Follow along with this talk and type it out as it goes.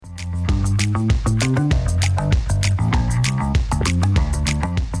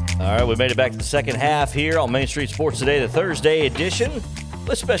we made it back to the second half here on Main Street Sports Today, the Thursday edition,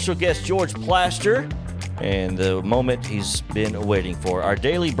 with special guest George Plaster, and the moment he's been waiting for. Our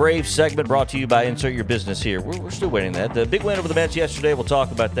Daily Braves segment brought to you by Insert Your Business here. We're still waiting that. The big win over the Mets yesterday, we'll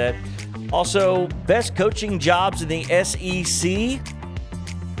talk about that. Also, best coaching jobs in the SEC.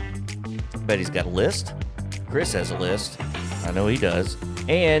 I bet he's got a list. Chris has a list. I know he does.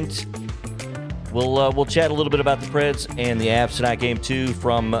 And we'll chat a little bit about the Preds and the Avs tonight, game 2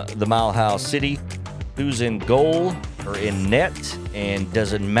 from the Mile House City. Who's in goal or in net, and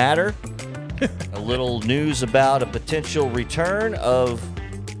does it matter? A little news about a potential return of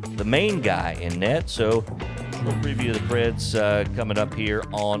the main guy in net. So a little preview of the Preds coming up here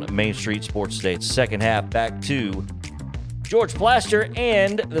on Main Street Sports Today. It's second half. Back to George Plaster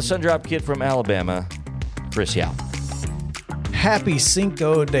and the Sundrop Kid from Alabama, Chris Yao. Happy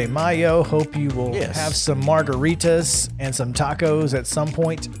Cinco de Mayo. Hope you will have some margaritas and some tacos at some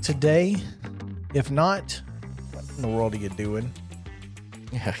point today. If not, what in the world are you doing?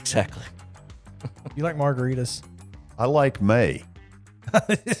 Yeah, exactly. You like margaritas? I like May.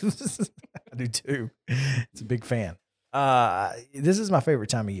 I do too. It's a big fan. This is my favorite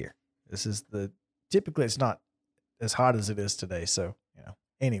time of year. Typically it's not as hot as it is today. So,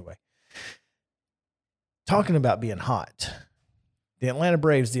 anyway, talking about being hot. The Atlanta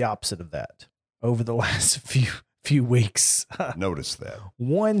Braves, the opposite of that. Over the last few weeks, Notice that.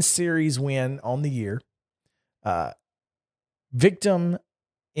 one series win on the year, victim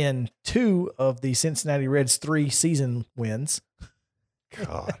in 2 of the Cincinnati Reds' 3 season wins.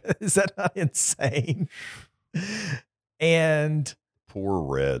 God, Is that not insane? And poor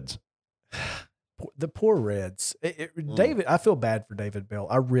Reds. the poor Reds. David, I feel bad for David Bell.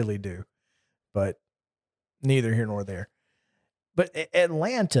 I really do, but neither here nor there. But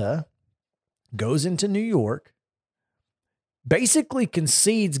Atlanta goes into New York, basically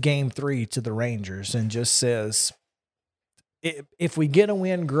concedes game 3 to the Rangers and just says, if we get a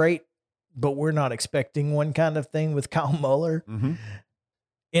win, great, but we're not expecting one, kind of thing with Kyle Muller. Mm-hmm.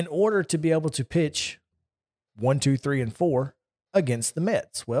 In order to be able to pitch 1, 2, 3, and 4 against the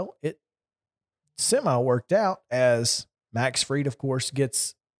Mets. Well, it semi worked out, as Max Fried, of course,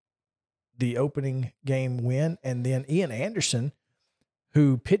 gets the opening game win. And then Ian Anderson,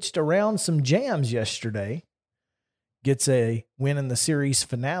 who pitched around some jams yesterday, gets a win in the series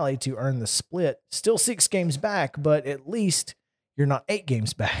finale to earn the split. Still 6 games back, but at least you're not 8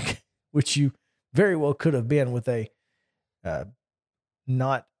 games back, which you very well could have been with a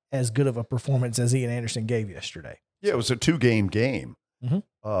not as good of a performance as Ian Anderson gave yesterday. Yeah, it was a 2-game game.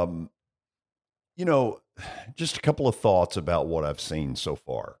 Mm-hmm. Just a couple of thoughts about what I've seen so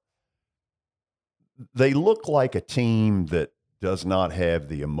far. They look like a team that does not have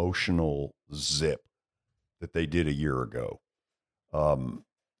the emotional zip that they did a year ago.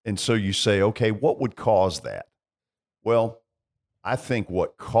 And so you say, okay, what would cause that? Well, I think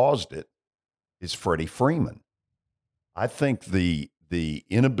what caused it is Freddie Freeman. I think the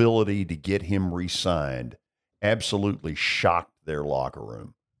inability to get him re-signed absolutely shocked their locker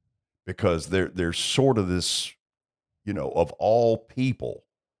room, because there's sort of this, of all people,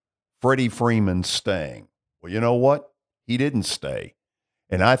 Freddie Freeman staying. Well, you know what? He didn't stay.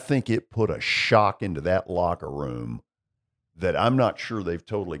 And I think it put a shock into that locker room that I'm not sure they've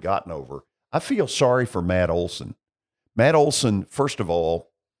totally gotten over. I feel sorry for Matt Olson. Matt Olson, first of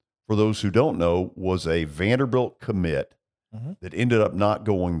all, for those who don't know, was a Vanderbilt commit that ended up not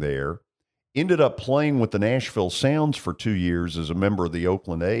going there, ended up playing with the Nashville Sounds for 2 years as a member of the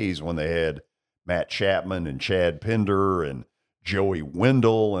Oakland A's when they had Matt Chapman and Chad Pender and Joey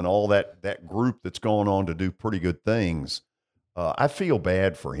Wendell and all that group that's gone on to do pretty good things. I feel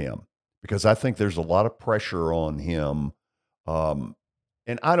bad for him because I think there's a lot of pressure on him. And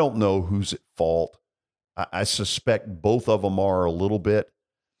I don't know who's at fault. I suspect both of them are a little bit,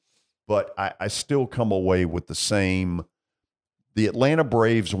 but I still come away with the same. The Atlanta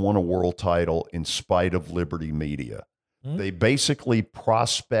Braves won a world title in spite of Liberty Media. Mm-hmm. They basically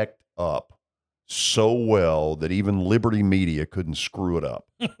prospect up so well that even Liberty Media couldn't screw it up.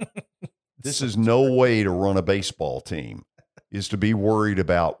 This is no way to run a baseball team, is to be worried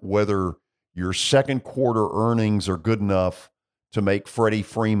about whether your second quarter earnings are good enough to make Freddie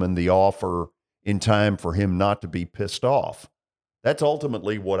Freeman the offer in time for him not to be pissed off. That's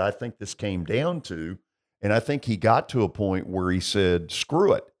ultimately what I think this came down to. And I think he got to a point where he said,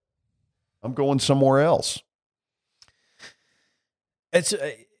 screw it. I'm going somewhere else.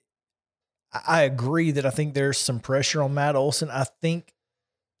 I agree that I think there's some pressure on Matt Olson. I think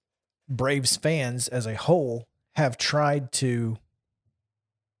Braves fans as a whole have tried to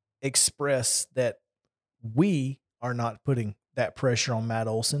express that we are not putting that pressure on Matt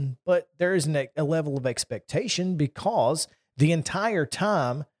Olson, but there is a level of expectation because the entire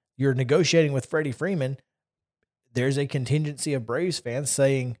time you're negotiating with Freddie Freeman, there's a contingency of Braves fans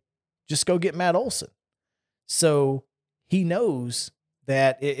saying, just go get Matt Olson. So he knows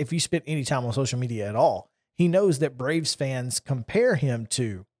that if you spend any time on social media at all, he knows that Braves fans compare him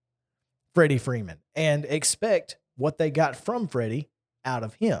to Freddie Freeman and expect what they got from Freddie out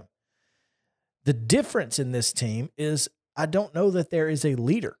of him. The difference in this team is I don't know that there is a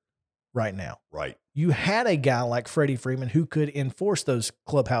leader right now. Right. You had a guy like Freddie Freeman who could enforce those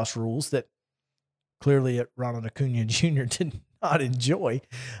clubhouse rules that clearly Ronald Acuna Jr. did not enjoy.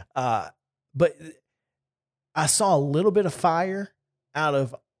 But I saw a little bit of fire out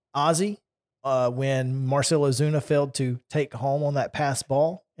of Ozzie when Marcell Ozuna failed to take home on that pass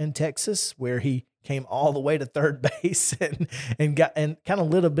ball in Texas, where he came all the way to third base and kind of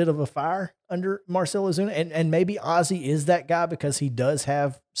lit a bit of a fire under Marcell Ozuna. And maybe Ozzie is that guy because he does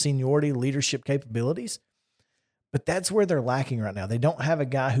have seniority, leadership capabilities. But that's where they're lacking right now. They don't have a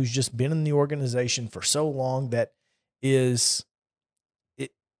guy who's just been in the organization for so long that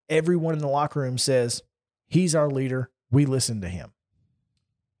everyone in the locker room says, he's our leader. We listen to him.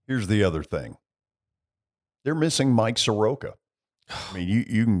 Here's the other thing. They're missing Mike Soroka. I mean,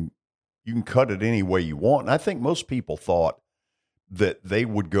 you can cut it any way you want. And I think most people thought that they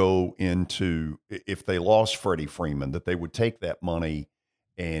would go into, if they lost Freddie Freeman, that they would take that money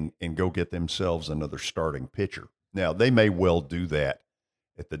and go get themselves another starting pitcher. Now, they may well do that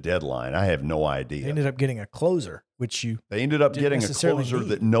at the deadline. I have no idea. They ended up getting a closer, they ended up getting a closer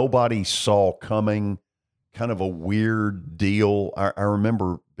that nobody saw coming, kind of a weird deal. I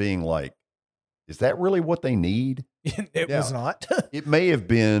remember being like, is that really what they need? It was not. It may have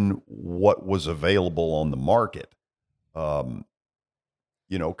been what was available on the market. Colin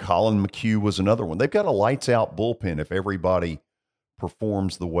McHugh was another one. They've got a lights out bullpen if everybody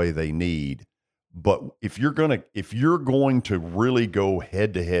performs the way they need. But if you're going to really go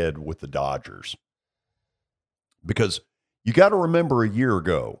head to head with the Dodgers, because you got to remember a year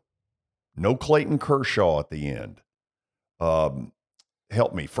ago, no Clayton Kershaw at the end.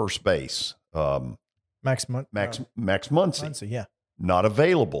 Help me, first base. Max Muncy. Yeah. Not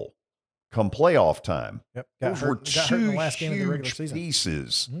available come playoff time. Yep. Those were two in the last game of the regular huge season.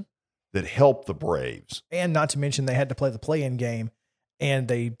 pieces that helped the Braves. And not to mention they had to play the play-in game and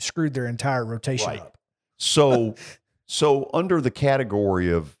they screwed their entire rotation up. So under the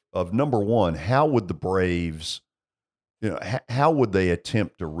category of number one, how would the Braves, how would they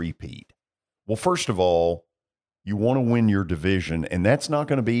attempt to repeat? Well, first of all, you want to win your division, and that's not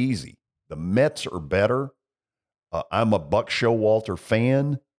going to be easy. The Mets are better. I'm a Buck Showalter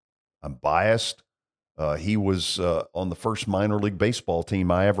fan. I'm biased. He was on the first minor league baseball team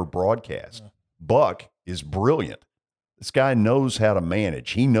I ever broadcast. Buck is brilliant. This guy knows how to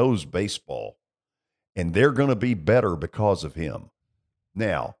manage. He knows baseball, and they're going to be better because of him.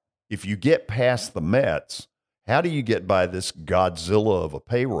 Now, if you get past the Mets, how do you get by this Godzilla of a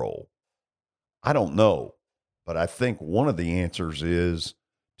payroll? I don't know, but I think one of the answers is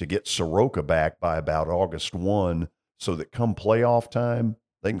to get Soroka back by about August 1 so that come playoff time,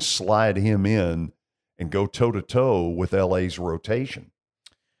 they can slide him in and go toe-to-toe with LA's rotation.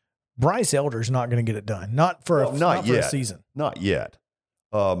 Bryce Elder's not going to get it done. Not for a season. Not yet.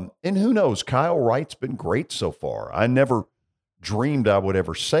 And who knows? Kyle Wright's been great so far. I never dreamed I would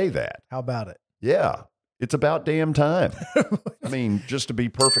ever say that. How about it? Yeah. It's about damn time. I mean, just to be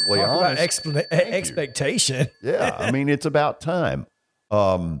perfectly honest. Expectation. Yeah. I mean, it's about time.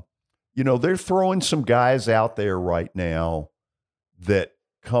 They're throwing some guys out there right now that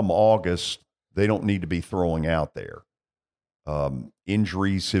come August, they don't need to be throwing out there.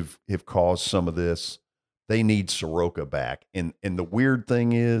 Injuries have caused some of this. They need Soroka back. And the weird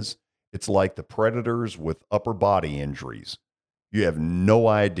thing is, it's like the Predators with upper body injuries. You have no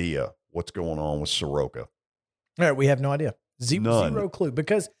idea what's going on with Soroka. All right, we have no idea. Zero clue,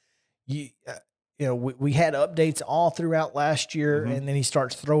 because we had updates all throughout last year, and then he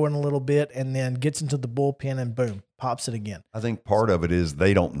starts throwing a little bit and then gets into the bullpen and boom, pops it again. I think part of it is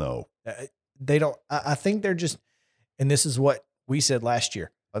they don't know. They don't. I think they're just, and this is what we said last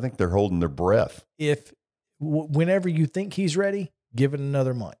year. I think they're holding their breath. Whenever you think he's ready, give it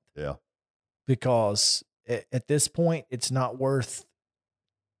another month. Yeah. Because at this point, it's not worth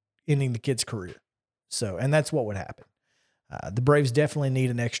ending the kid's career. So, and that's what would happen. The Braves definitely need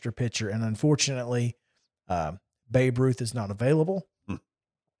an extra pitcher, and unfortunately, Babe Ruth is not available.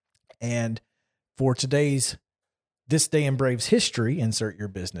 And for this day in Braves history, insert your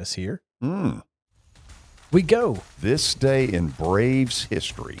business here. We go. This day in Braves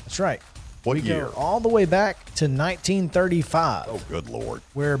history. That's right. What we year? go all the way back to 1935. Oh, good Lord.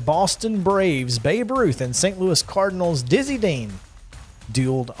 Where Boston Braves Babe Ruth and St. Louis Cardinals Dizzy Dean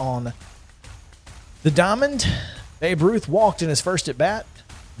dueled on the diamond. Babe Ruth walked in his first at bat,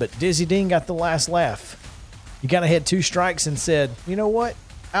 but Dizzy Dean got the last laugh. He kind of had 2 strikes and said, "You know what,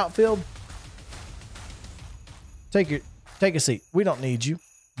 outfield, take a seat. We don't need you."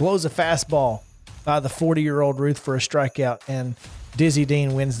 Blows a fastball by the 40-year-old Ruth for a strikeout, and Dizzy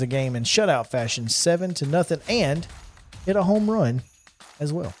Dean wins the game in shutout fashion, 7-0, and hit a home run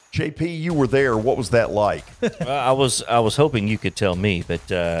as well. JP, you were there. What was that like? I was hoping you could tell me, but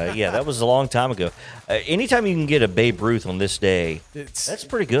yeah, that was a long time ago. Anytime you can get a Babe Ruth on this day, that's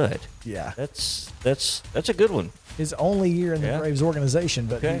pretty good. Yeah. That's a good one. His only year in the Yeah. Braves organization,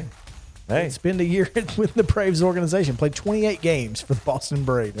 but Okay. he spent a year with the Braves organization, played 28 games for the Boston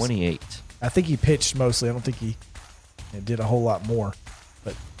Braves. 28. I think he pitched mostly. I don't think he did a whole lot more.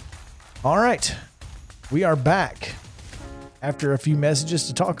 But all right, we are back after a few messages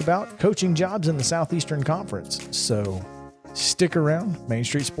to talk about coaching jobs in the Southeastern Conference. So stick around. Main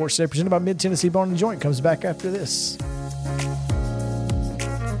Street Sports Today, presented by Mid-Tennessee Bone and Joint, comes back after this.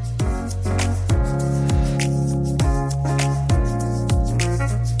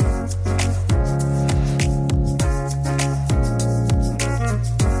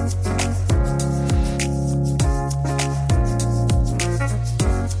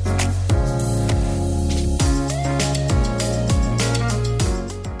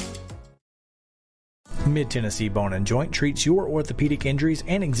 Mid-Tennessee Bone and Joint treats your orthopedic injuries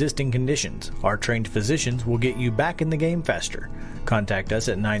and existing conditions. Our trained physicians will get you back in the game faster. Contact us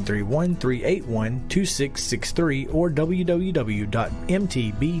at 931-381-2663 or www.mtbj.net.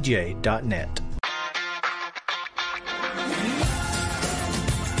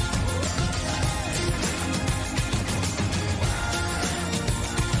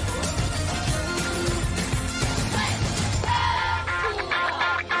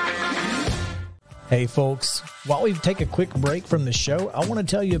 Hey folks, while we take a quick break from the show, I want to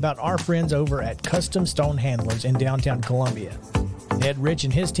tell you about our friends over at Custom Stone Handlers in downtown Columbia. Ed Rich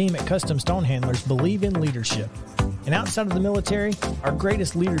and his team at Custom Stone Handlers believe in leadership. And outside of the military, our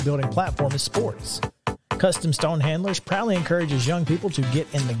greatest leader building platform is sports. Custom Stone Handlers proudly encourages young people to get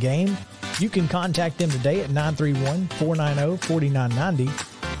in the game. You can contact them today at 931-490-4990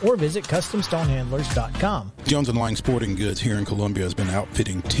 or visit CustomStonehandlers.com. Jones & Lang Sporting Goods here in Columbia has been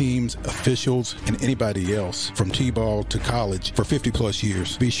outfitting teams, officials, and anybody else from T-ball to college for 50-plus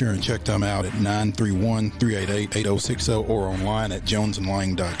years. Be sure and check them out at 931-388-8060 or online at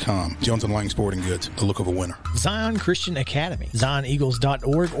jonesandlang.com. Jones & Lang Sporting Goods, a look of a winner. Zion Christian Academy,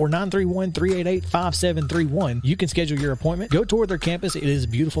 zioneagles.org or 931-388-5731. You can schedule your appointment. Go tour their campus. It is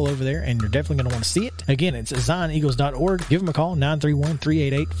beautiful over there, and you're definitely going to want to see it. Again, it's zioneagles.org. Give them a call,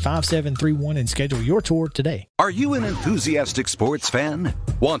 931-388-5731, and schedule your tour today. Are you an enthusiastic sports fan?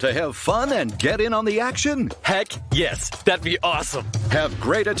 Want to have fun and get in on the action? Heck yes, that'd be awesome. Have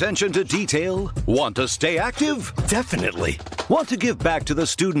great attention to detail? Want to stay active? Definitely. Want to give back to the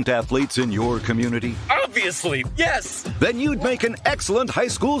student athletes in your community? Obviously, yes. Then you'd make an excellent high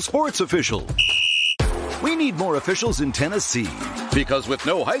school sports official. We need more officials in Tennessee, because with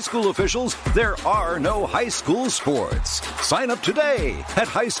no high school officials, there are no high school sports. Sign up today at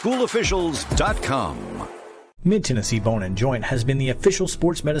highschoolofficials.com. Mid-Tennessee Bone and Joint has been the official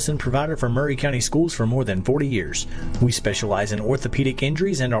sports medicine provider for Maury County Schools for more than 40 years. We specialize in orthopedic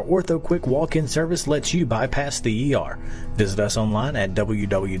injuries, and our Ortho Quick walk-in service lets you bypass the ER. Visit us online at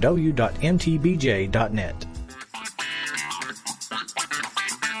www.mtbj.net.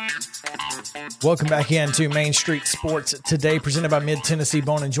 Welcome back into Main Street Sports Today, presented by Mid-Tennessee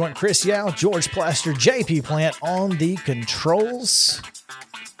Bone and Joint. Chris Yao, George Plaster, JP Plant on the controls.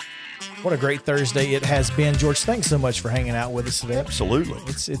 What a great Thursday it has been. George, thanks so much for hanging out with us today. Absolutely.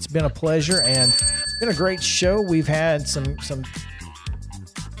 It's been a pleasure and been a great show. We've had some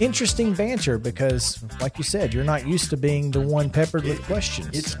interesting banter because, like you said, you're not used to being the one peppered with questions.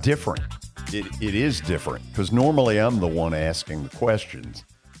 It's different. It is different because normally I'm the one asking the questions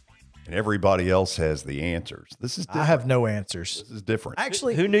and everybody else has the answers. This is different. I have no answers. This is different.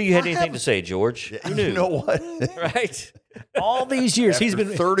 Actually, Who knew you had I anything have- to say, George? Who knew? You know what? Right? all these years he's After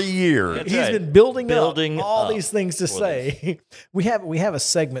been 30 years. He's right. been building Building all up these things to for say. We have a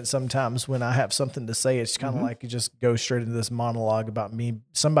segment sometimes when I have something to say. It's kind of like you just go straight into this monologue about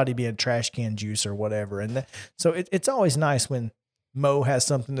somebody being trash can juice or whatever. And so it's always nice when Mo has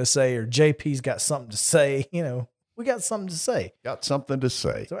something to say or JP's got something to say. You know, we got something to say. Got something to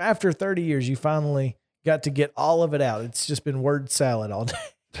say. So after 30 years, you finally got to get all of it out. It's just been word salad all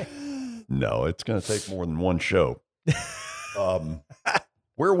day. No, it's going to take more than one show.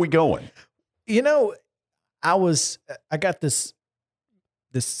 Where are we going? You know, I got this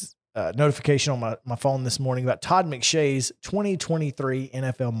notification on my phone this morning about Todd McShay's 2023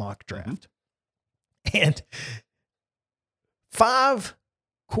 NFL mock draft. And 5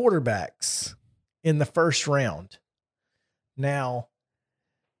 quarterbacks in the first round. Now,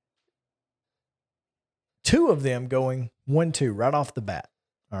 2 of them going 1-2 right off the bat.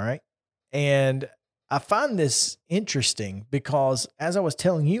 All right. And I find this interesting because, as I was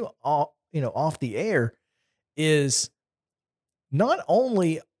telling you, off the air, is not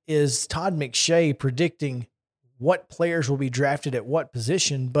only is Todd McShay predicting what players will be drafted at what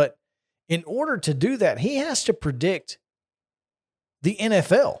position, but in order to do that, he has to predict the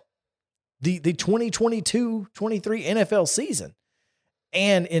NFL, the 2022-23 NFL season.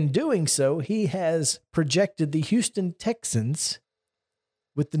 And in doing so, he has projected the Houston Texans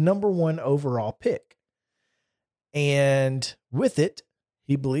with the number 1 overall pick. And with it,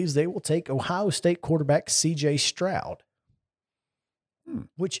 he believes they will take Ohio State quarterback C.J. Stroud,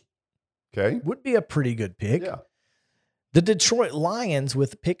 which would be a pretty good pick. Yeah. The Detroit Lions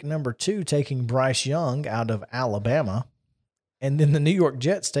with pick number 2 taking Bryce Young out of Alabama. And then the New York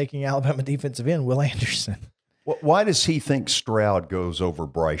Jets taking Alabama defensive end Will Anderson. Why does he think Stroud goes over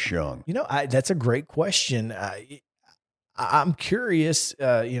Bryce Young? You know, that's a great question. I'm curious,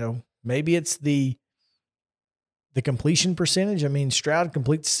 maybe it's the completion percentage. I mean, Stroud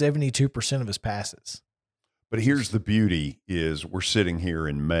completes 72% of his passes. But here's the beauty is we're sitting here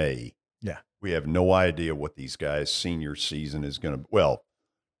in May. Yeah. We have no idea what these guys' senior season is going to, well,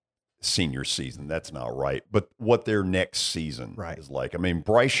 senior season, that's not right, but what their next season is like. I mean,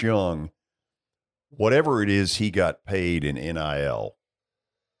 Bryce Young, whatever it is he got paid in NIL,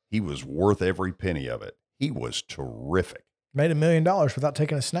 he was worth every penny of it. He was terrific. Made $1 million without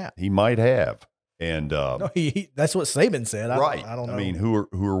taking a snap. He might have. And no, that's what Saban said. I don't know. I mean, who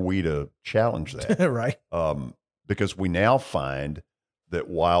are we to challenge that? Right. Because we now find that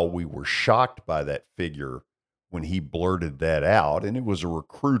while we were shocked by that figure when he blurted that out, and it was a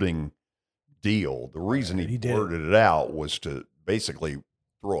recruiting deal, the reason he blurted it out was to basically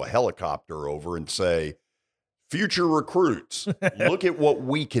throw a helicopter over and say, future recruits, look at what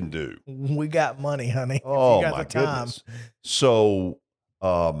we can do. We got money, honey. Oh, you got my the time. goodness. So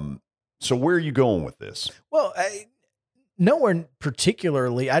where are you going with this? Well, nowhere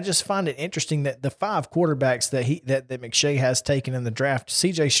particularly. I just find it interesting that the 5 quarterbacks that McShay has taken in the draft,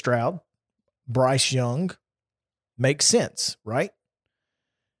 C.J. Stroud, Bryce Young, makes sense, right?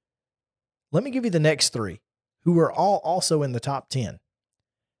 Let me give you the next 3, who are all also in the top 10.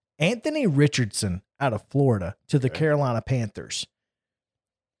 Anthony Richardson out of Florida to the Carolina Panthers.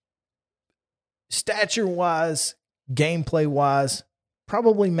 Stature-wise, gameplay-wise,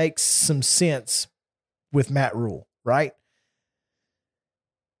 probably makes some sense with Matt Rule, right?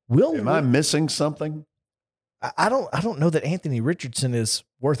 Am I missing something? I don't know that Anthony Richardson is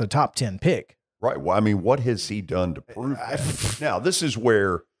worth a top 10 pick. Right. Well, I mean, what has he done to prove that? Now, this is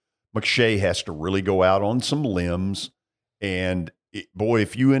where McShay has to really go out on some limbs. And boy,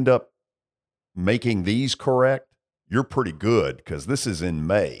 if you end up making these correct, you're pretty good because this is in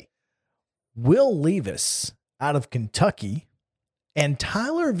May. Will Levis out of Kentucky and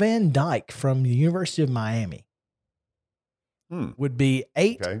Tyler Van Dyke from the University of Miami would be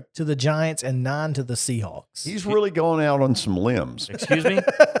 8 to the Giants and 9 to the Seahawks. He's really going out on some limbs. Excuse me?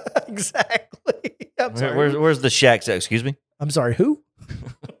 Exactly. I'm sorry. Where's the Shaq? Excuse me? I'm sorry, who?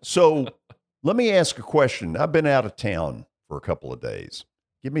 So let me ask a question. I've been out of town for a couple of days.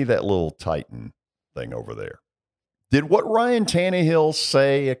 Give me that little Titan thing over there. Did what Ryan Tannehill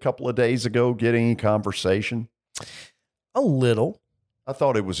say a couple of days ago get any conversation? A little. I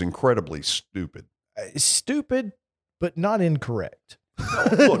thought it was incredibly stupid. Stupid, but not incorrect.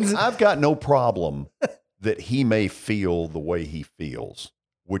 Look, I've got no problem that he may feel the way he feels,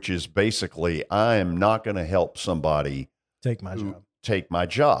 which is basically, I am not going to help somebody take my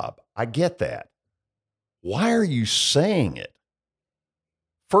job. I get that. Why are you saying it?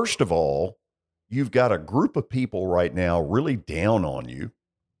 First of all, you've got a group of people right now really down on you.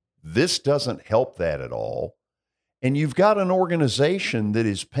 This doesn't help that at all. And you've got an organization that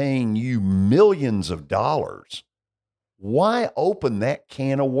is paying you millions of dollars. Why open that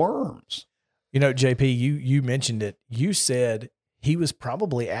can of worms? You know, JP, you mentioned it. You said he was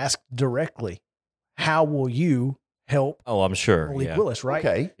probably asked directly, how will you help? Oh, I'm sure. Malik Willis, right?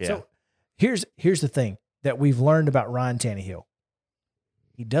 Okay. Yeah. So here's the thing that we've learned about Ryan Tannehill.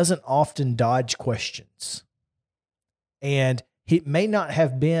 He doesn't often dodge questions. And it may not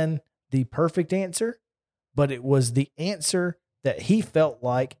have been the perfect answer, but it was the answer that he felt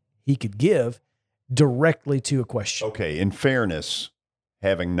like he could give directly to a question. Okay, in fairness,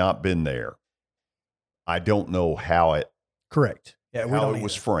 having not been there, I don't know how it Correct. Yeah, we don't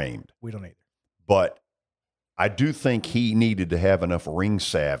was either. framed. We don't either. But I do think he needed to have enough ring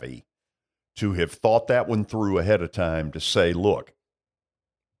savvy to have thought that one through ahead of time to say, look,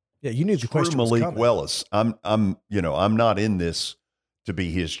 Yeah, you knew the screw question was Malik coming. Willis. I'm not in this to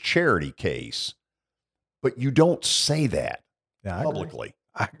be his charity case, but you don't say that Yeah, I agree. publicly.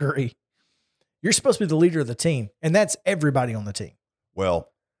 I agree. You're supposed to be the leader of the team, and that's everybody on the team. Well,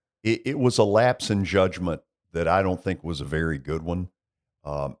 it was a lapse in judgment that I don't think was a very good one.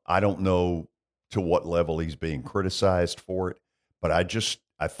 I don't know to what level he's being criticized for it, but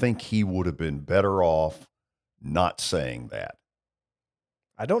I think he would have been better off not saying that.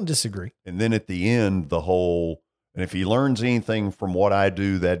 I don't disagree. And then at the end, and if he learns anything from what I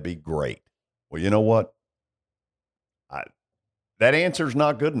do, that'd be great. Well, you know what? That answer's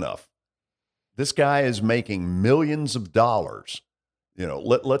not good enough. This guy is making millions of dollars.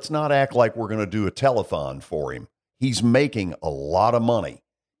 Let's not act like we're going to do a telethon for him. He's making a lot of money.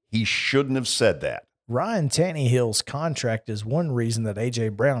 He shouldn't have said that. Ryan Tannehill's contract is one reason that A.J.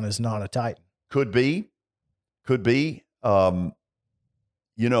 Brown is not a Titan. Could be.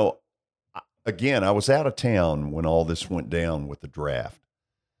 Again, I was out of town when all this went down with the draft.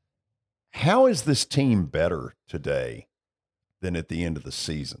 How is this team better today than at the end of the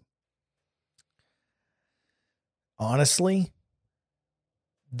season? Honestly,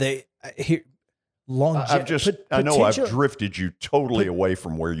 I know I've drifted you totally away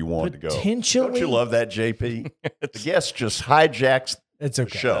from where you wanted to go. Potentially, don't you love that, JP? The guest just hijacks it's the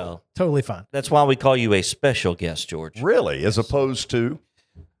okay. show. Well, Totally fine. that's why we call you a special guest, George. Really, as opposed to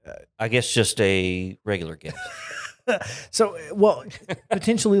I guess just a regular guest. So,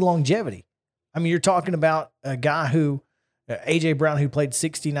 potentially longevity. I mean, you're talking about a guy who, A.J. Brown, who played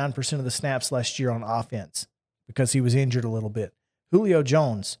 69% of the snaps last year on offense because he was injured a little bit. Julio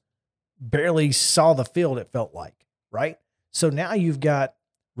Jones barely saw the field, it felt like, right? So now you've got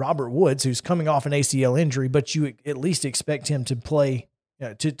Robert Woods, who's coming off an ACL injury, but you at least expect him to play,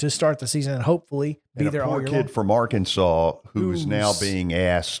 to start the season and hopefully be there all poor year kid long. from Arkansas who's now being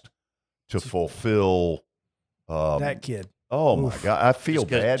asked to fulfill That kid. Oh my Oof. God, I feel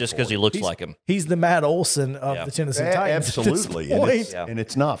bad just for because he him. looks like him. He's the Matt Olson of Yeah. the Tennessee Titans. Absolutely, At and this it's, point. and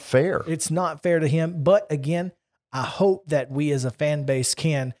it's not fair. It's not fair to him. But again, I hope that we as a fan base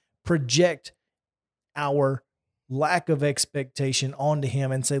can project our lack of expectation onto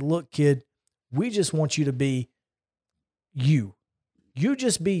him and say, look, kid, we just want you to be you. You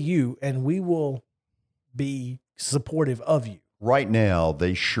just be you, and we will be supportive of you. Right now,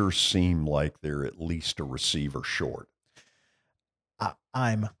 they sure seem like they're at least a receiver short.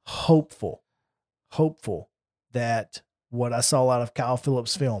 I'm hopeful that what I saw out of Kyle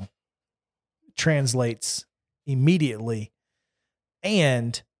Phillips' film translates immediately.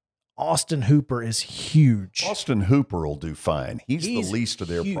 And Austin Hooper is huge. Austin Hooper will do fine. He's the least of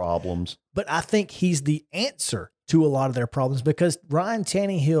their huge. problems. But I think he's the answer to a lot of their problems because Ryan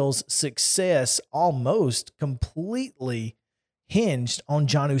Tannehill's success almost completely hinged on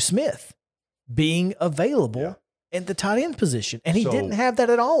Jonnu Smith being available in the tight end position. And he didn't have that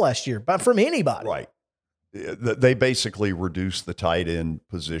at all last year, but from anybody. Right. They basically reduced the tight end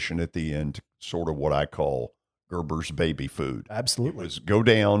position at the end to sort of what I call Gerber's baby food. Absolutely. It was go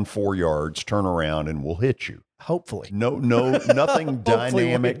down 4 yards, turn around, and we'll hit you. Hopefully. No, nothing Hopefully we'll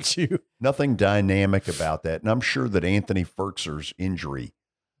dynamic. hit you. Nothing dynamic about that. And I'm sure that Anthony Fertzer's injury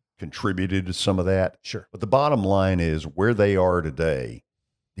contributed to some of that. Sure. But the bottom line is where they are today,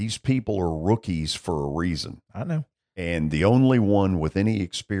 these people are rookies for a reason. I know. And the only one with any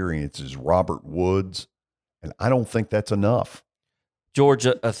experience is Robert Woods. And I don't think that's enough. George,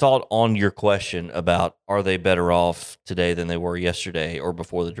 a thought on your question about are they better off today than they were yesterday or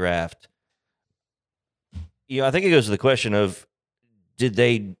before the draft? I think it goes to the question of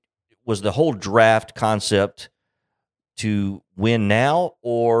was the whole draft concept to win now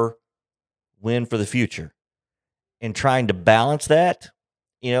or win for the future? And trying to balance that,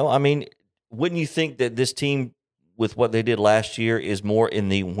 wouldn't you think that this team with what they did last year is more in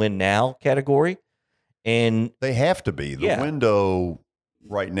the win now category? And they have to be. The window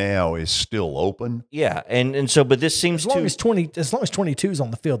right now is still open. Yeah, and so, but this seems as long as 22 is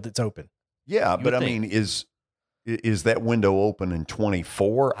on the field, that's open. Yeah, but I mean, is that window open in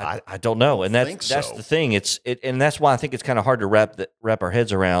 24? I don't know, and that's the thing. And that's why I think it's kind of hard to wrap our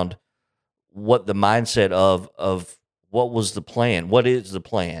heads around what the mindset of what was the plan, what is the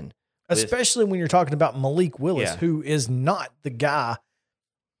plan, especially when you're talking about Malik Willis, who is not the guy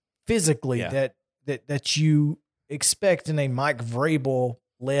physically that you expect in a Mike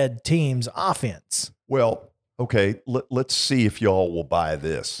Vrabel-led team's offense. Well, okay, let's see if y'all will buy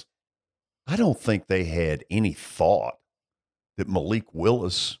this. I don't think they had any thought that Malik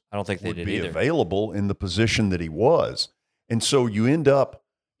Willis I don't think they would did be either. available in the position that he was. And so you end up,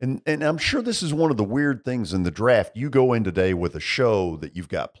 and I'm sure this is one of the weird things in the draft. You go in today with a show that you've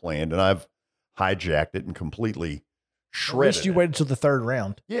got planned, and I've hijacked it and completely At shredded least you it. waited till the third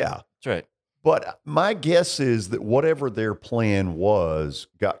round. Yeah. That's right. But my guess is that whatever their plan was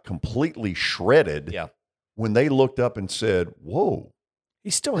got completely shredded Yeah. when they looked up and said, whoa,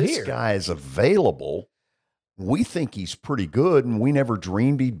 He's still this here. guy is available. We think he's pretty good, and we never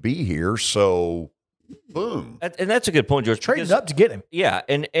dreamed he'd be here. So, boom. And that's a good point, George. Traded because- up to get him. Yeah,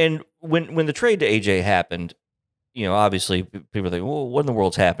 and when the trade to AJ happened, obviously people think, well, what in the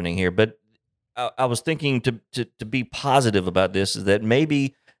world's happening here? But I was thinking to be positive about this is that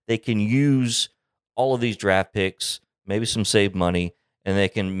maybe they can use all of these draft picks, maybe some saved money, and they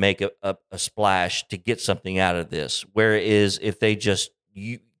can make a splash to get something out of this. Whereas if they just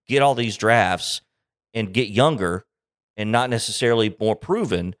get all these drafts and get younger and not necessarily more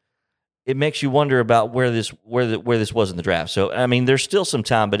proven, it makes you wonder about where this was in the draft. So I mean, there's still some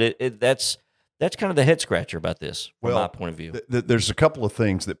time, but that's kind of the head scratcher about this from my point of view. There's a couple of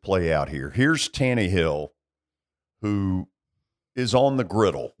things that play out here. Here's Tannehill, who is on the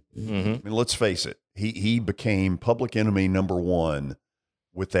griddle. Mm-hmm. I mean, let's face it. He became public enemy number one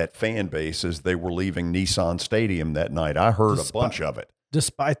with that fan base as they were leaving Nissan Stadium that night. I heard a bunch of it.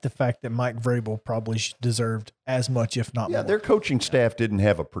 Despite the fact that Mike Vrabel probably deserved as much, if not Yeah, more. their coaching staff didn't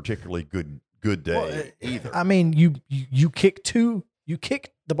have a particularly good day Well, either. I mean, you kick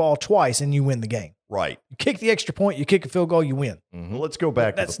the ball twice and you win the game. Right. You kick the extra point, you kick a field goal, you win. Mm-hmm. Well, let's go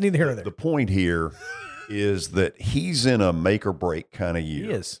back. That's to neither here nor there. The point here is that he's in a make or break kind of year.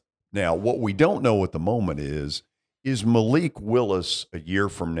 He is. Now, what we don't know at the moment is Malik Willis a year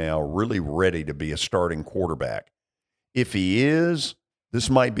from now really ready to be a starting quarterback? If he is, this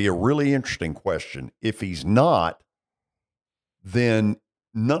might be a really interesting question. If he's not, then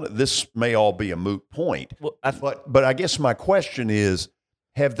none of this may all be a moot point. Well, But I guess my question is,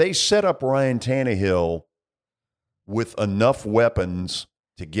 have they set up Ryan Tannehill with enough weapons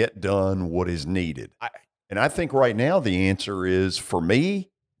to get done what is needed? And I think right now the answer is, for me,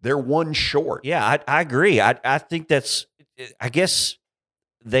 they're one short. Yeah, I agree. I think I guess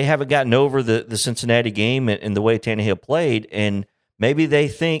they haven't gotten over the Cincinnati game and the way Tannehill played, and maybe they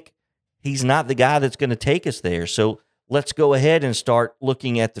think he's not the guy that's going to take us there. So let's go ahead and start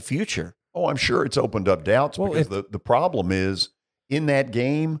looking at the future. Oh, I'm sure it's opened up doubts Well, because the problem is in that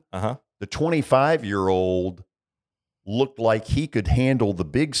game, Uh-huh. the 25-year-old looked like he could handle the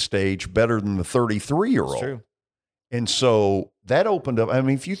big stage better than the 33-year-old. It's true. And so that opened up. I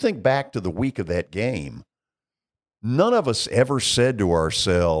mean, if you think back to the week of that game, none of us ever said to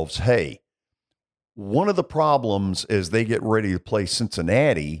ourselves, hey, one of the problems as they get ready to play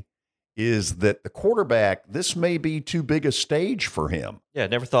Cincinnati is that the quarterback, this may be too big a stage for him. Yeah,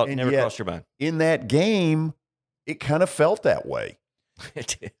 never And yet- crossed your mind. In that game, it kind of felt that way.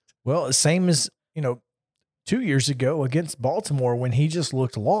 It did. Well, same as, 2 years ago against Baltimore when he just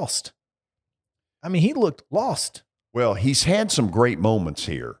looked lost. I mean, he looked lost. Well, he's had some great moments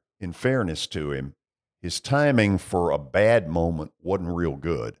here. In fairness to him, his timing for a bad moment wasn't real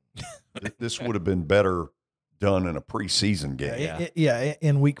good. This would have been better done in a preseason game.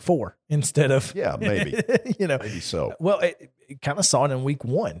 In week 4 instead of. Yeah, maybe. Maybe so. Well, it kind of saw it in week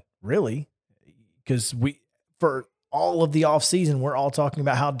 1, really, because for all of the offseason, we're all talking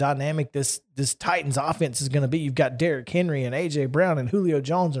about how dynamic this Titans offense is going to be. You've got Derrick Henry and A.J. Brown and Julio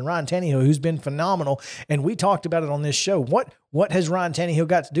Jones and Ryan Tannehill, who's been phenomenal. And we talked about it on this show. What has Ryan Tannehill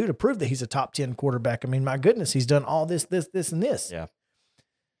got to do to prove that he's a top 10 quarterback? I mean, my goodness, he's done all this, and this. Yeah.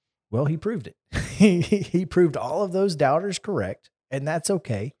 Well, he proved it. He proved all of those doubters correct, and that's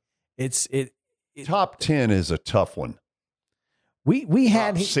okay. Top 10 is a tough one. We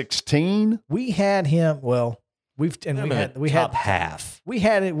had Top 16? we had him. Well, we top half. We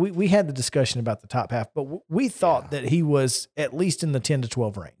had it. We had the discussion about the top half, but we thought that he was at least in the 10 to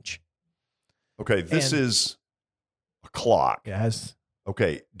 12 range. Okay, this And- is a clock. Guys,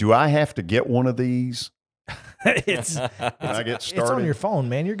 Okay, do I have to get one of these? it's Can I get it's started? on your phone,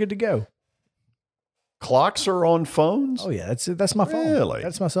 man. You're good to go. Clocks are on phones? Oh yeah, that's my phone. Really?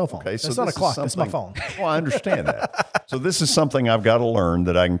 That's my cell phone. Okay, so that's not a this is clock. That's my phone. something- Well, I understand that. So this is something I've got to learn,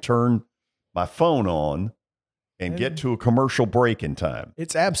 that I can turn my phone on and get to a commercial break in time.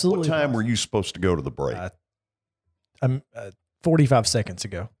 It's absolutely. What time were you supposed to go to the break? 45 seconds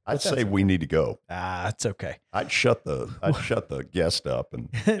ago. I'd say we need to go. It's okay. I'd shut the guest up and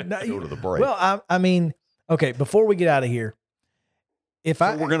No, go to the break. Well, I mean, okay. Before we get out of here, if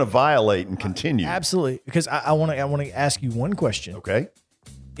So we're going to violate and continue. absolutely, because I want to ask you one question. Okay.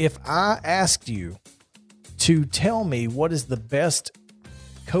 if I asked you to tell me what is the best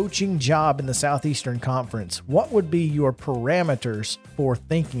coaching job in the Southeastern Conference, what would be your parameters for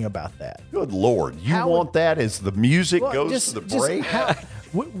thinking about that? Good Lord. You want that as the music Well, goes just- to the just break? how-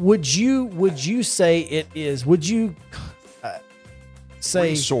 would you say it is? Would you say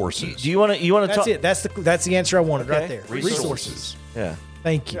Resources. Do you want to That's talk? it. That's the answer I wanted right there. Resources. Yeah.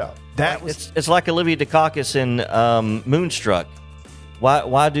 Thank you. Yeah. That was It's like Olivia Dukakis in Moonstruck.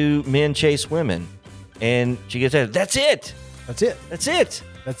 Why do men chase women? And she gets that. That's it. that's it. That's it.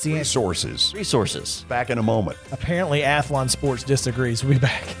 That's the answer. Resources. Resources. Back in a moment. Apparently, Athlon Sports disagrees. We'll be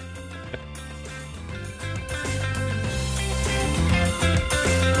back.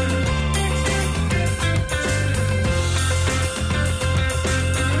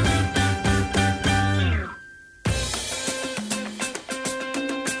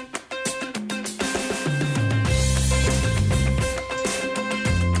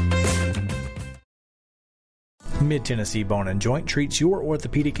 Mid-Tennessee Bone and Joint treats your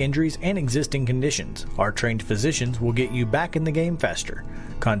orthopedic injuries and existing conditions. Our trained physicians will get you back in the game faster.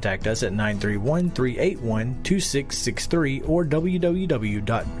 Contact us at 931-381-2663 or www.mtbj.net.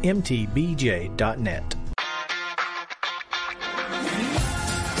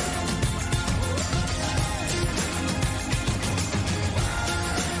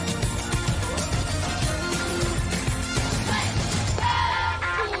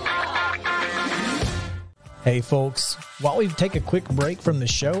 Hey folks, while we take a quick break from the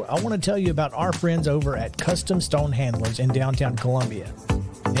show, I want to tell you about our friends over at Custom Stone Handlers in downtown Columbia.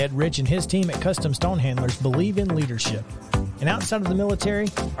 Ed Rich and his team at Custom Stone Handlers believe in leadership. And outside of the military,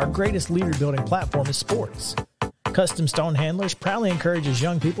 our greatest leader building platform is sports. Custom Stone Handlers proudly encourages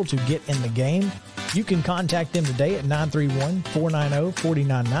young people to get in the game. You can contact them today at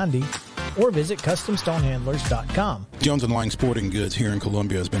 931-490-4990 or visit CustomStonehandlers.com. Jones & Lang Sporting Goods here in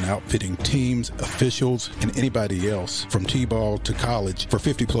Columbia has been outfitting teams, officials, and anybody else from T-ball to college for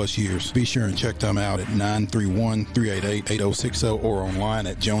 50-plus years. Be sure and check them out at 931-388-8060 or online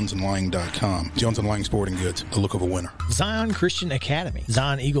at jonesandlang.com. Jones & Lang Sporting Goods, the look of a winner. Zion Christian Academy,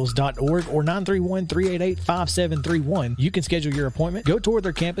 ZionEagles.org or 931-388-5731. You can schedule your appointment. Go tour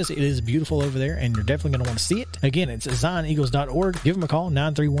their campus. It is beautiful over there, and you're definitely going to want to see it. Again, it's ZionEagles.org. Give them a call,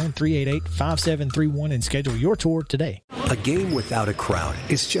 931-388-5731, and schedule your tour today. A game without a crowd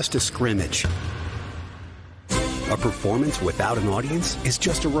is just a scrimmage. A performance without an audience is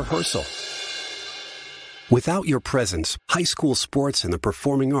just a rehearsal. Without your presence, high school sports and the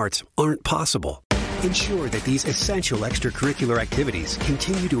performing arts aren't possible. Ensure that these essential extracurricular activities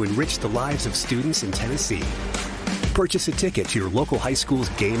continue to enrich the lives of students in Tennessee. Purchase a ticket to your local high school's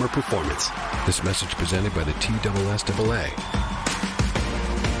game or performance. This message presented by the TSSAA.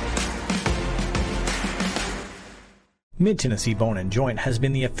 Mid-Tennessee Bone and Joint has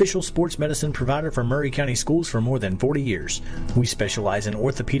been the official sports medicine provider for Murray County Schools for more than 40 years. We specialize in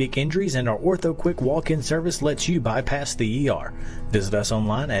orthopedic injuries, and our Ortho Quick walk-in service lets you bypass the ER. Visit us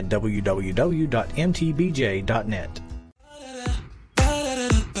online at www.mtbj.net.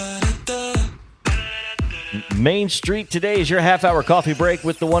 Main Street Today is your half-hour coffee break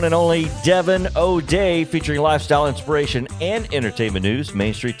with the one and only Devin O'Day, featuring lifestyle inspiration and entertainment news.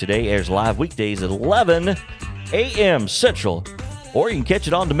 Main Street Today airs live weekdays at 11 a.m. Central, or you can catch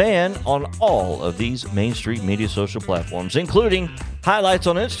it on demand on all of these Main Street media social platforms, including highlights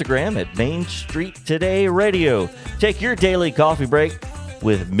on Instagram at Main Street Today Radio. Take your daily coffee break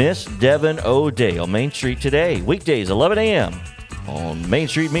with Miss Devin O'Day on Main Street Today, weekdays 11 a.m. on Main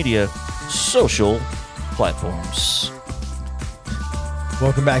Street Media social platforms.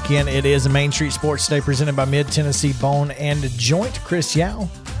 Welcome back in. It is a Main Street Sports Day presented by Mid-Tennessee Bone and Joint. Chris Yao,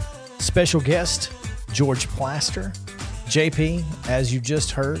 special guest George Plaster, JP, as you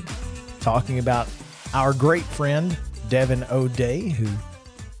just heard, talking about our great friend Devin O'Day, who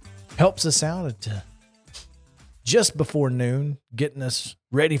helps us out at just before noon, getting us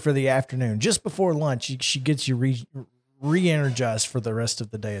ready for the afternoon. Just before lunch, she gets you re-energized for the rest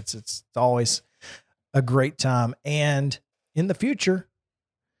of the day. It's always a great time. And in the future,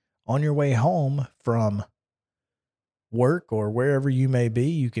 on your way home from work or wherever you may be,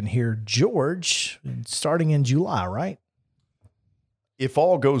 you can hear George starting in July, right? If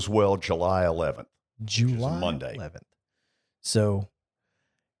all goes well, July 11th. July Monday. 11th. So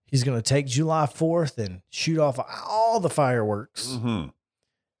he's going to take July 4th and shoot off all the fireworks and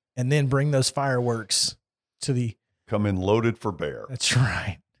then bring those fireworks to the... Come in loaded for bear. That's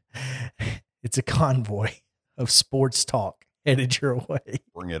right. It's a convoy of sports talk headed your way.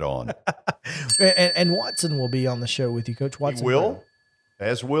 Bring it on. And Watson will be on the show with you, Coach Watson. He will,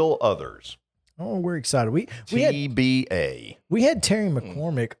 as will others. Oh, we're excited. We TBA. We had Terry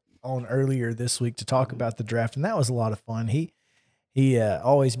McCormick on earlier this week to talk about the draft, and that was a lot of fun. He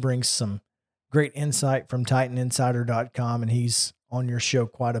always brings some great insight from TitanInsider.com, and he's on your show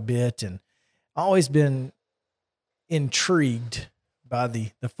quite a bit, and always been intrigued by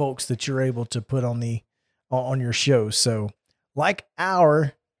the folks that you're able to put on your show. So like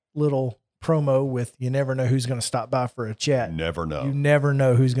our little promo with you never know who's going to stop by for a chat. Never know. You never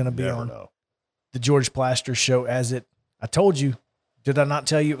know who's going to be on the George Plaster show. I told you, did I not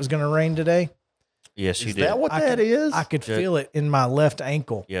tell you it was going to rain today? Yes, you Is did. that what that is? I could feel it in my left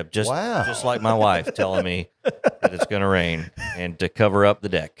ankle. Yeah, just like my wife telling me that it's going to rain and to cover up the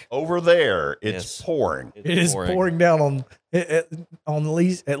deck. Over there, it's pouring. It is pouring down on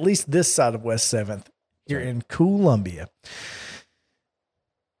at least this side of West 7th here in Columbia.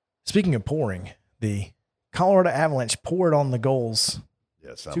 Speaking of pouring, the Colorado Avalanche poured on the goals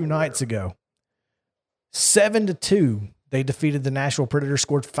 2 nights ago. 7-2. They defeated the Nashville Predators,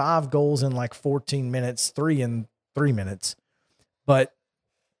 scored 5 goals in like 14 minutes, 3 in 3 minutes. But,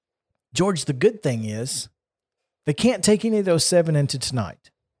 George, the good thing is they can't take any of those 7 into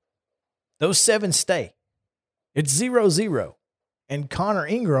tonight. Those 7 stay. It's 0-0. And Connor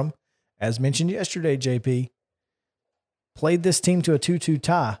Ingram, as mentioned yesterday, JP, played this team to a 2-2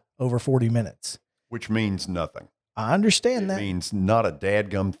 tie over 40 minutes. Which means nothing. I understand that. It means not a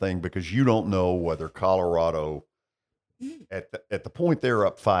dadgum thing because you don't know whether Colorado, at the point they're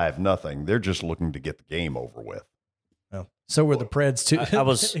up 5-0, they're just looking to get the game over with. Well, so were the Preds too. I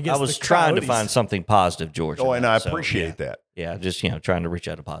was trying to find something positive, George. Oh, and I appreciate that. Yeah, just trying to reach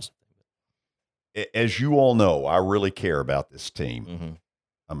out a positive. As you all know, I really care about this team. Mm-hmm.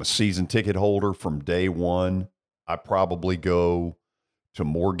 I'm a season ticket holder from day one. I probably go to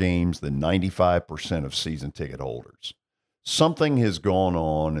more games than 95% of season ticket holders. Something has gone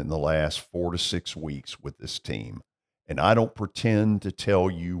on in the last 4 to 6 weeks with this team, and I don't pretend to tell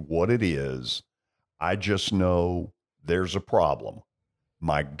you what it is. I just know there's a problem.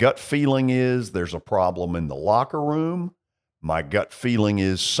 My gut feeling is there's a problem in the locker room. My gut feeling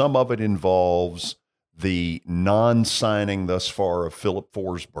is some of it involves the non-signing thus far of Philip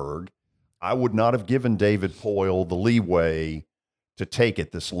Forsberg. I would not have given David Poile the leeway to take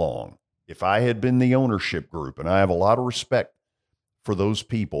it this long. If I had been the ownership group, and I have a lot of respect for those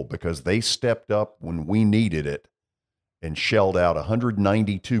people because they stepped up when we needed it and shelled out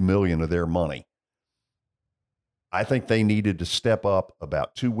 $192 million of their money. I think they needed to step up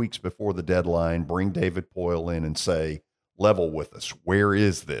about 2 weeks before the deadline, bring David Poile in and say, level with us. Where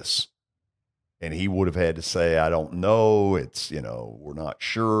is this? And he would have had to say, I don't know. It's, we're not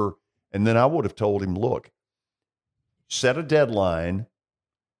sure. And then I would have told him, look, set a deadline,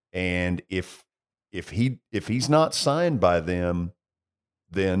 and if he's not signed by them,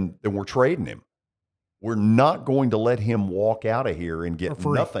 then we're trading him. We're not going to let him walk out of here and get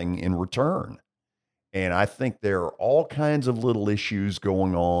nothing in return. And I think there are all kinds of little issues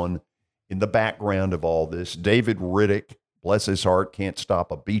going on in the background of all this. David Riddick, bless his heart, can't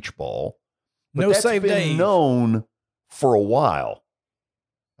stop a beach ball. But that's been known for a while.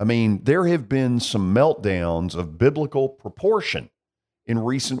 I mean, there have been some meltdowns of biblical proportion in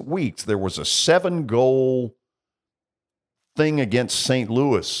recent weeks. There was a 7-goal thing against St.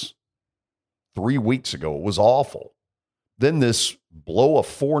 Louis 3 weeks ago. It was awful. Then this blow a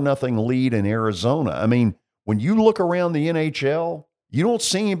 4-0 lead in Arizona. I mean, when you look around the NHL, you don't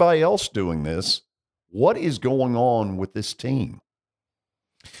see anybody else doing this. What is going on with this team?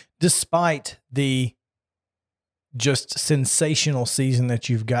 Despite the just sensational season that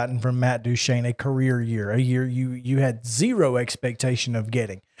you've gotten from Matt Duchene, a career year, a year you had zero expectation of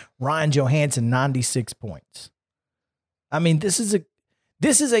getting. Ryan Johansson, 96 points. I mean, this is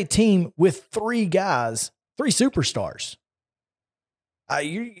a team with 3 guys, 3 superstars.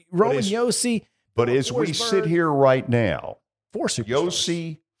 Roman Josi. But as we sit here right now, 4 superstars.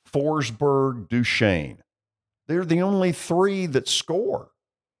 Josi, Forsberg, Duchene, they're the only 3 that score.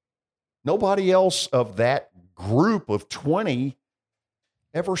 Nobody else of that group of 20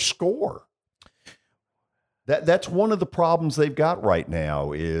 ever score. That's one of the problems they've got right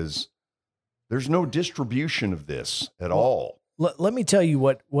now is there's no distribution of this at all. Let me tell you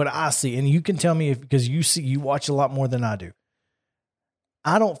what I see, and you can tell me because you watch a lot more than I do.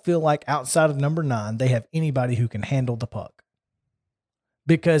 I don't feel like outside of number 9, they have anybody who can handle the puck.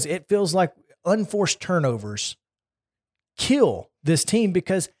 Because it feels like unforced turnovers kill this team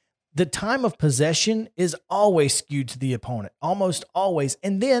because the time of possession is always skewed to the opponent, almost always.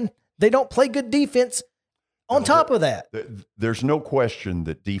 And then they don't play good defense on top of that. There's no question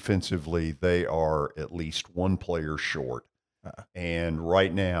that defensively they are at least one player short. And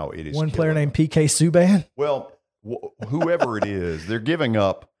right now it is One player killing named PK Subban. Well, whoever it is, they're giving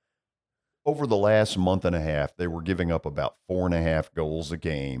up over the last month and a half. They were giving up about 4.5 goals a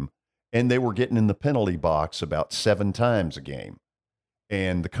game, and they were getting in the penalty box about 7 times a game.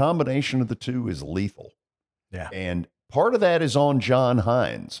 And the combination of the two is lethal. Yeah. And part of that is on John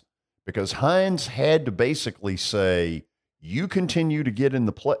Hines, because Hines had to basically say, you continue to get in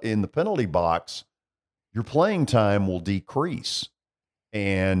the penalty box, your playing time will decrease.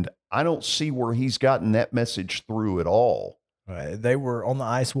 And I don't see where he's gotten that message through at all. They were on the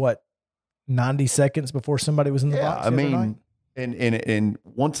ice, 90 seconds before somebody was in the box? I mean, and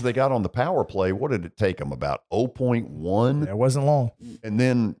once they got on the power play, what did it take them? About 0.1? It wasn't long. And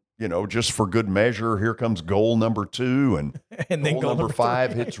then, just for good measure, here comes goal number 2. And, and then goal number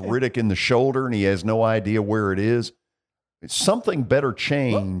 5 hits Riddick in the shoulder, and he has no idea where it is. Something better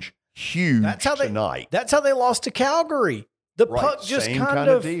change huge tonight. That's how they lost to Calgary. The puck just same kind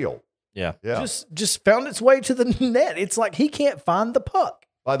of deal. Yeah. Just found its way to the net. It's like he can't find the puck.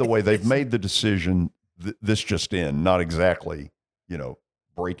 By the way, they've made the decision. This just in, not exactly,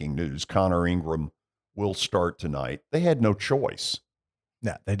 breaking news. Connor Ingram will start tonight. They had no choice.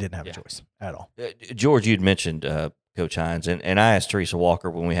 No, they didn't have a choice at all. George, you'd mentioned Coach Hines, and I asked Teresa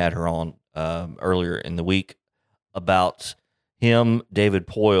Walker when we had her on earlier in the week about him, David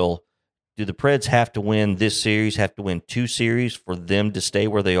Poile. Do the Preds have to win this series, have to win 2 series for them to stay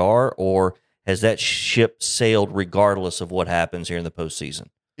where they are, or has that ship sailed regardless of what happens here in the postseason?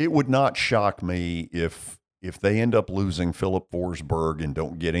 It would not shock me if they end up losing Philip Forsberg and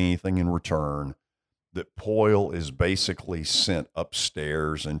don't get anything in return, that Poile is basically sent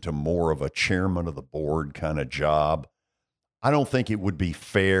upstairs into more of a chairman of the board kind of job. I don't think it would be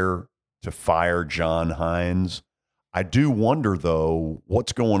fair to fire John Hines. I do wonder, though,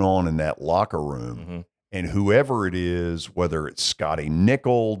 what's going on in that locker room. Mm-hmm. And whoever it is, whether it's Scotty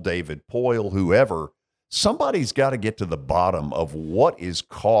Nickel, David Poile, whoever, somebody's got to get to the bottom of what is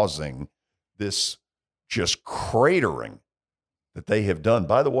causing this just cratering that they have done.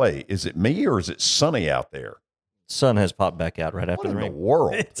 By the way, is it me or is it sunny out there? Sun has popped back out right after What the in rain. the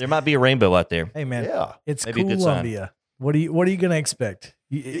world? There might be a rainbow out there. Hey man, Yeah. it's Maybe a good Columbia. What are you going to expect?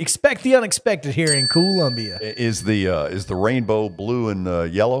 You expect the unexpected here in Columbia. Is the rainbow blue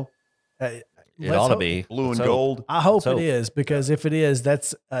and yellow? It ought to be. Blue and Let's hope. gold? I hope So- it is, because if it is,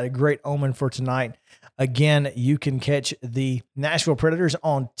 that's a great omen for tonight. Again, you can catch the Nashville Predators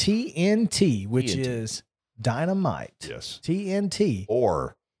on TNT, which TNT. is Dynamite. Yes. TNT.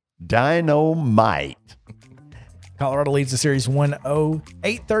 Or Dynamite. Colorado leads the series 1-0.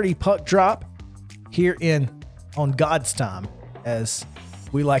 8:30 puck drop here on God's time, as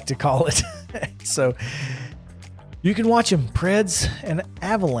we like to call it. So you can watch them, Preds and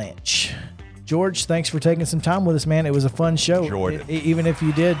Avalanche. George, thanks for taking some time with us, man. It was a fun show. Enjoyed it. Even if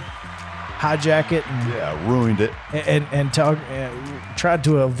you did hijack it and Yeah, ruined it. and talk, tried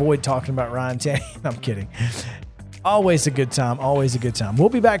to avoid talking about Ryan Tanny. I'm kidding. Always a good time. Always a good time. We'll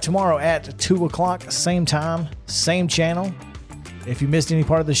be back tomorrow at 2 o'clock, same time, same channel. If you missed any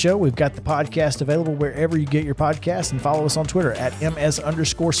part of the show, we've got the podcast available wherever you get your podcasts, and follow us on Twitter at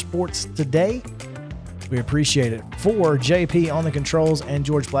 @MS_sports today. We appreciate it. For JP on the controls and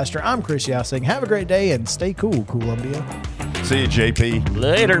George Blaster, I'm Chris Yao saying have a great day and stay cool, Columbia. See you, JP.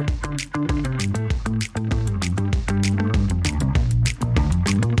 Later.